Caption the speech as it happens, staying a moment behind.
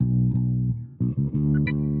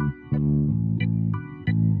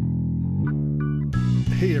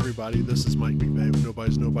Hey everybody, this is Mike McVeigh with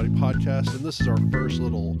Nobody's Nobody Podcast, and this is our first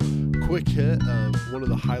little quick hit of one of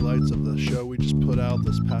the highlights of the show we just put out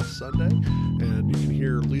this past Sunday. And you can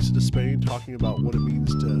hear Lisa Despain talking about what it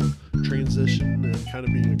means to transition and kind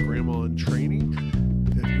of being a grandma in training.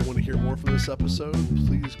 If you want to hear more from this episode,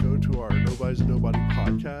 please go to our Nobody's Nobody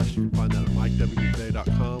Podcast. You can find that at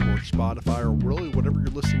mikewmcveigh.com or Spotify or really whatever you're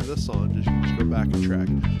listening to this on. You can just go back and track.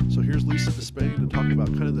 So here's Lisa Despain and talking about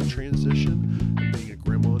kind of the transition and being a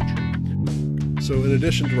grandma in training. So in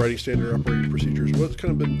addition to writing standard operating procedures, what's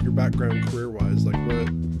kind of been your background career-wise? Like I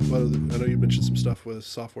know you mentioned some stuff with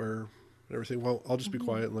software and everything. Well, I'll just be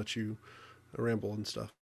quiet and let you ramble and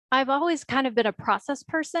stuff. I've always kind of been a process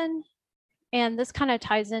person, and this kind of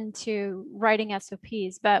ties into writing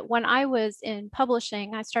SOPs. But when I was in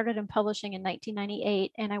publishing, I started in publishing in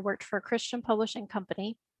 1998, and I worked for a Christian publishing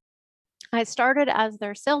company. I started as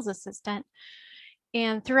their sales assistant.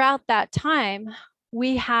 And throughout that time,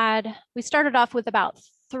 we started off with about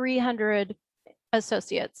 300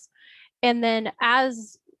 associates. And then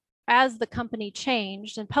as the company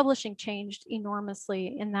changed and publishing changed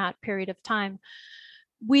enormously in that period of time,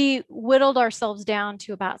 we whittled ourselves down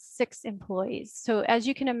to about 6 employees. So as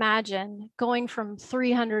you can imagine, going from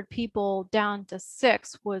 300 people down to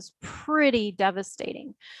 6 was pretty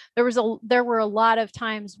devastating. There were a lot of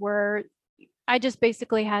times where I just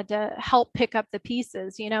basically had to help pick up the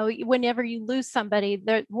pieces. You know, whenever you lose somebody,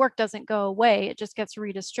 the work doesn't go away, it just gets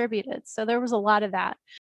redistributed. So there was a lot of that.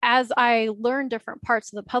 As I learned different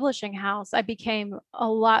parts of the publishing house, I became a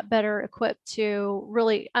lot better equipped to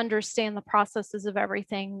really understand the processes of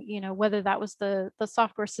everything, you know, whether that was the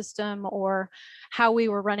software system or how we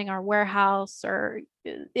were running our warehouse or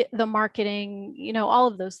the marketing, you know, all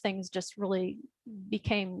of those things just really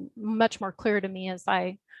became much more clear to me as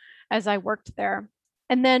I worked there.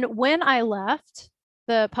 And then when I left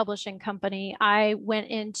the publishing company, I went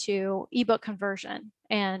into ebook conversion,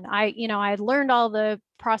 and I learned all the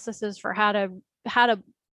processes for how to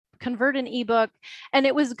convert an ebook. And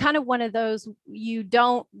it was kind of one of those, you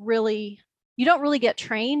don't really get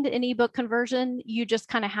trained in ebook conversion. You just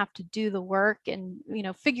kind of have to do the work and, you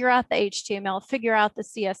know, figure out the HTML, figure out the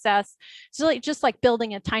CSS. So just like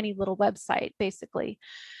building a tiny little website, basically.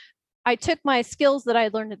 I took my skills that I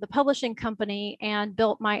learned at the publishing company and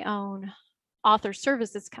built my own author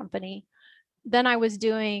services company. Then I was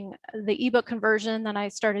doing the ebook conversion. Then I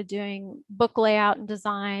started doing book layout and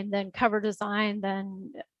design, then cover design,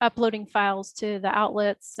 then uploading files to the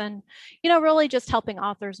outlets, and, you know, really just helping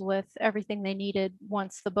authors with everything they needed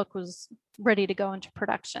once the book was ready to go into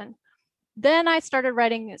production. Then I started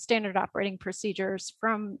writing standard operating procedures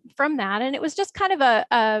from that. And it was just kind of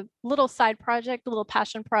a little side project, a little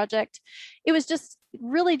passion project. It was just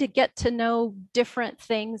really to get to know different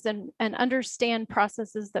things and understand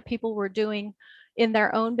processes that people were doing in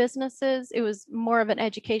their own businesses. It was more of an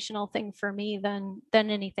educational thing for me than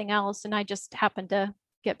anything else. And I just happened to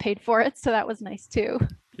get paid for it. So that was nice too.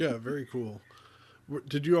 Yeah, very cool.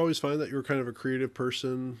 Did you always find that you were kind of a creative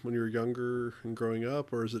person when you were younger and growing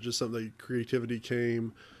up, or is it just something that creativity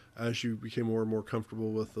came as you became more and more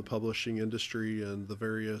comfortable with the publishing industry and the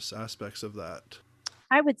various aspects of that?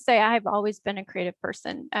 I would say I've always been a creative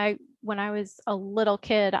person. When I was a little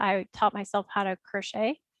kid, I taught myself how to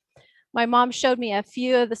crochet. My mom showed me a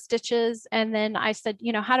few of the stitches, and then I said,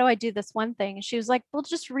 you know, how do I do this one thing? And she was like, well,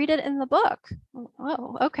 just read it in the book.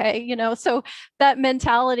 Oh, okay. You know, so that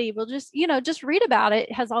mentality, will just read about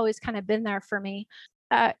it, has always kind of been there for me.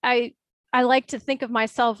 I like to think of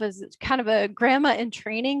myself as kind of a grandma in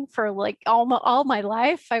training for like all my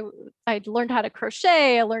life. I learned how to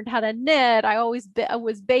crochet. I learned how to knit. I was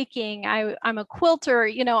baking. I'm a quilter.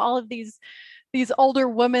 You know, all of these older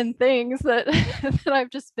woman things that that I've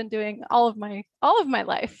just been doing all of my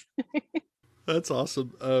life. That's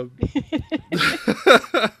awesome.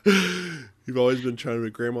 You've always been trying to be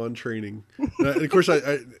grandma in training. And of course,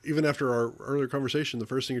 I even after our earlier conversation, the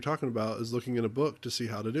first thing you're talking about is looking in a book to see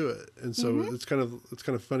how to do it. And so it's kind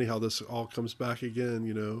of funny how this all comes back again,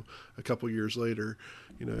 you know, a couple years later,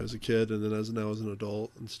 you know, as a kid and then now as an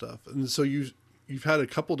adult and stuff. And so you've had a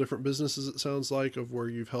couple different businesses, it sounds like, of where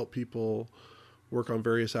you've helped people work on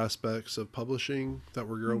various aspects of publishing that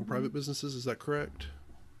were your own private businesses. Is that correct?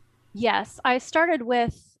 Yes, I started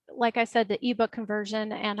with, like I said, the ebook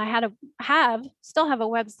conversion, and I still have a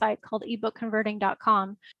website called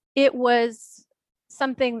ebookconverting.com. It was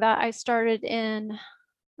something that I started in,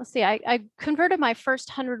 let's see, I converted my first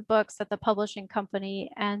 100 books at the publishing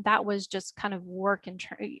company, and that was just kind of work and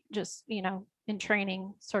just, you know, in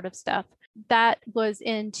training sort of stuff. That was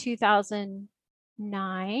in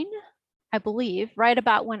 2009, I believe, right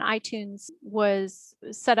about when iTunes was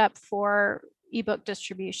set up for ebook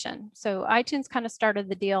distribution. So iTunes kind of started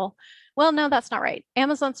the deal. Well, no, that's not right.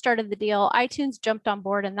 Amazon started the deal. iTunes jumped on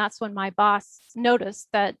board, and that's when my boss noticed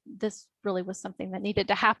that this really was something that needed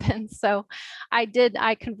to happen. So I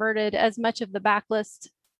converted as much of the backlist,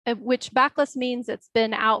 which backlist means it's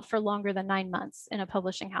been out for longer than 9 months in a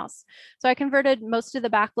publishing house. So I converted most of the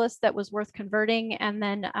backlist that was worth converting, and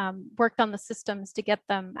then worked on the systems to get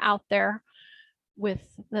them out there with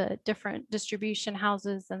the different distribution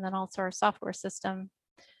houses, and then also our software system.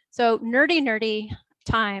 So nerdy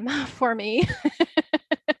time for me.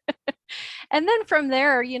 And then from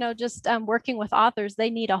there, just working with authors, they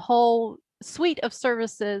need a whole suite of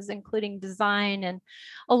services, including design and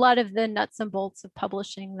a lot of the nuts and bolts of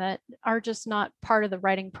publishing that are just not part of the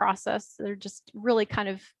writing process. They're just really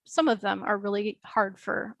some of them are really hard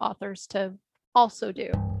for authors to also do.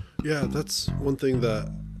 Yeah, that's one thing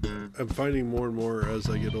that I'm finding more and more as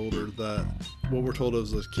I get older, that what we're told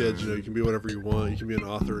as kids, you can be whatever you want, you can be an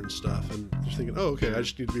author and stuff, and you're thinking, oh, okay, I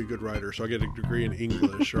just need to be a good writer, so I'll get a degree in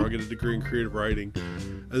English or I'll get a degree in creative writing,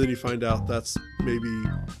 and then you find out that's maybe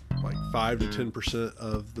like 5 to 10%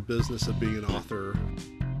 of the business of being an author.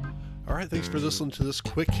 All right, thanks for listening to this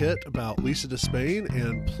quick hit about Lisa Despain,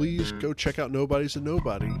 and please go check out Nobody's a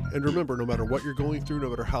Nobody. And remember, no matter what you're going through, no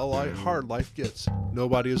matter how hard life gets,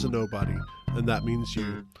 nobody is a nobody, and that means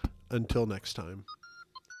you. Until next time.